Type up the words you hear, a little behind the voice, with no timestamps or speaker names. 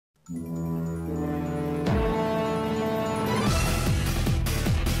Hey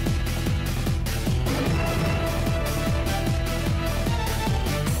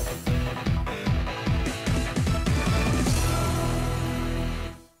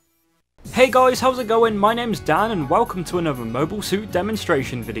guys, how's it going? My name's Dan and welcome to another mobile suit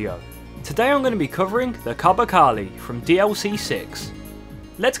demonstration video. Today I'm going to be covering the Kabakali from DLC 6.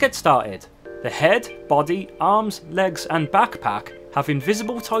 Let's get started. The head, body, arms, legs and backpack have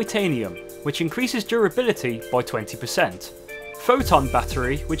invisible titanium, which increases durability by 20%. Photon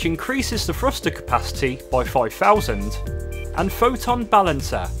battery, which increases the thruster capacity by 5000. And photon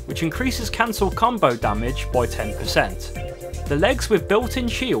balancer, which increases cancel combo damage by 10%. The legs with built-in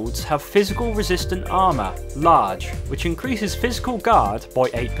shields have physical resistant armour, large, which increases physical guard by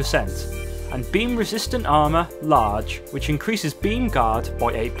 8%, and beam resistant armour, large, which increases beam guard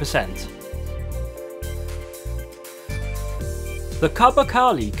by 8%. The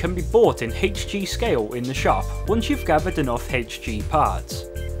Kabakali can be bought in HG scale in the shop once you've gathered enough HG parts.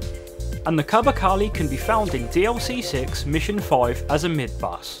 And the Kabakali can be found in DLC 6 Mission 5 as a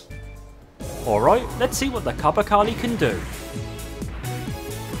mid-boss. Alright, let's see what the Kabakali can do.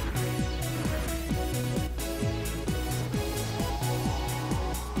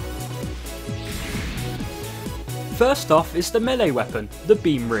 First off is the melee weapon, the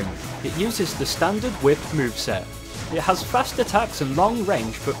beam ring. It uses the standard whip moveset. It has fast attacks and long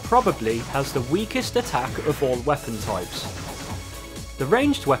range, but probably has the weakest attack of all weapon types. The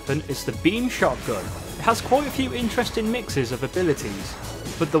ranged weapon is the beam shotgun. It has quite a few interesting mixes of abilities,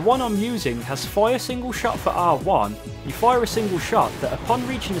 but the one I'm using has fire single shot for R1. You fire a single shot that upon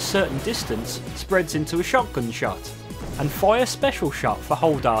reaching a certain distance spreads into a shotgun shot, and fire special shot for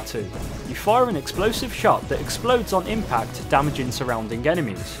hold R2. You fire an explosive shot that explodes on impact, damaging surrounding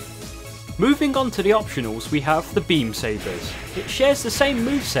enemies. Moving on to the optionals, we have the beam sabers. It shares the same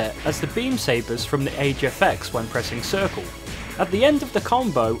moveset as the beam sabers from the Age FX when pressing circle. At the end of the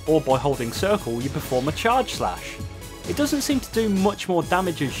combo or by holding circle you perform a charge slash. It doesn't seem to do much more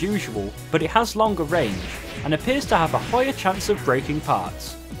damage as usual, but it has longer range and appears to have a higher chance of breaking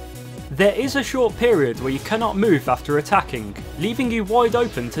parts. There is a short period where you cannot move after attacking, leaving you wide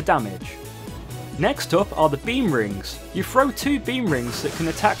open to damage. Next up are the beam rings. You throw two beam rings that can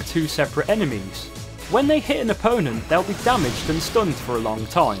attack two separate enemies. When they hit an opponent, they'll be damaged and stunned for a long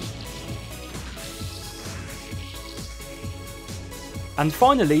time. And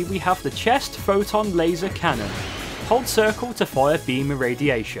finally we have the chest photon laser cannon. Hold circle to fire beam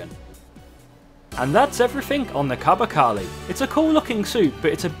irradiation. And that's everything on the Kabakali. It's a cool looking suit,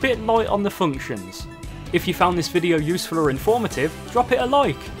 but it's a bit light on the functions. If you found this video useful or informative, drop it a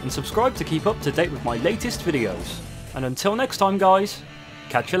like and subscribe to keep up to date with my latest videos. And until next time guys,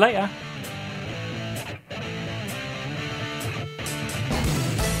 catch you later.